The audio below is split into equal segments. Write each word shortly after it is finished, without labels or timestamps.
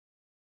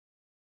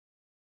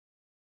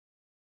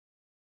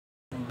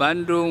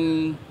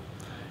Bandung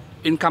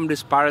income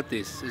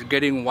disparities is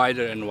getting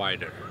wider and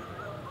wider,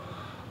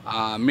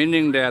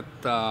 meaning that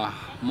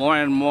more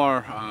and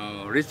more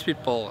rich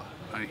people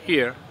are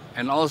here,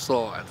 and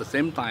also at the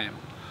same time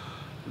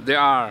there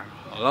are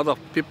a lot of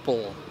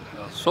people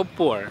so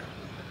poor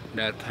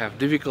that have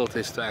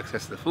difficulties to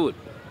access the food.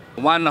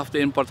 One of the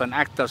important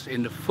actors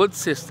in the food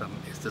system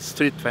is the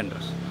street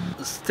vendors.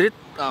 The street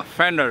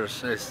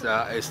vendors is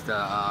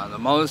the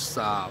most,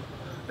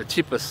 the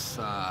cheapest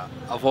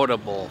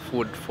affordable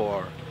food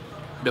for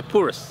the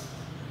poorest.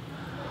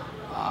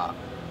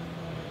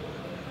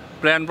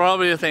 Then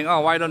probably you think,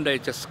 oh, why don't they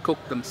just cook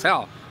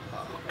themselves?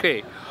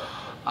 Okay,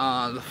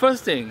 the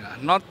first thing,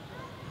 not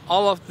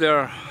all of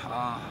their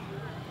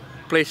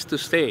place to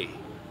stay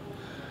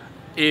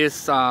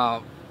is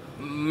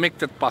make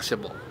that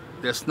possible.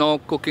 There's no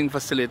cooking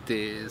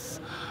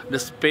facilities. The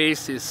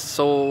space is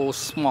so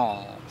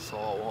small.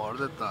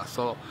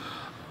 So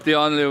the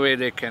only way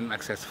they can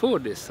access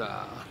food is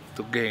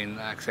to gain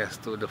access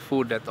to the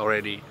food that's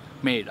already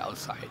made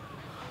outside.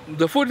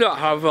 The food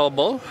are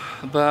available,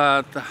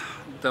 but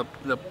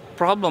the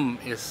problem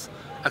is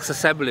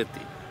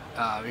accessibility,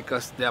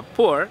 because they are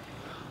poor.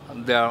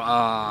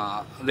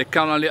 They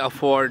can only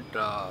afford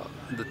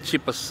the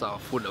cheapest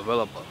food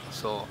available.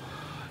 So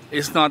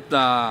it's not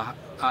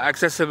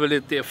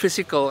accessibility,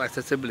 physical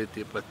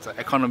accessibility, but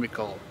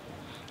economical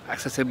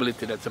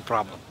accessibility that's a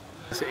problem.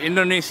 So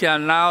Indonesia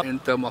now, in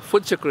terms of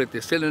food security,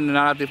 is still in the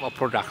narrative of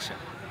production,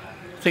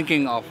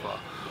 thinking of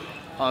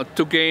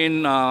to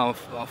gain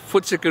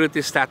food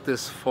security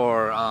status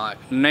for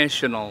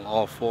national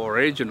or for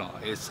regional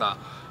is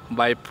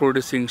by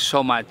producing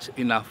so much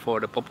enough for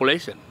the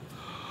population.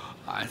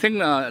 I think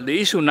the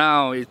issue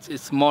now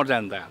is more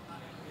than that.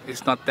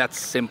 It's not that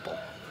simple.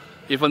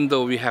 Even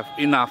though we have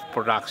enough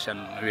production,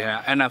 we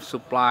have enough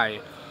supply,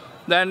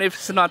 then if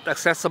it's not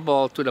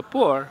accessible to the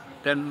poor,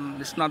 then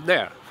it's not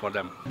there for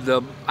them.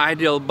 The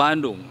ideal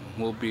Bandung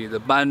will be the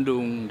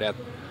Bandung that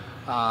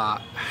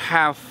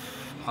have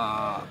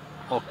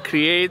or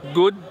create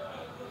good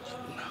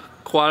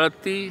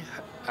quality,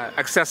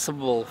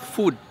 accessible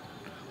food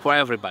for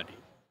everybody.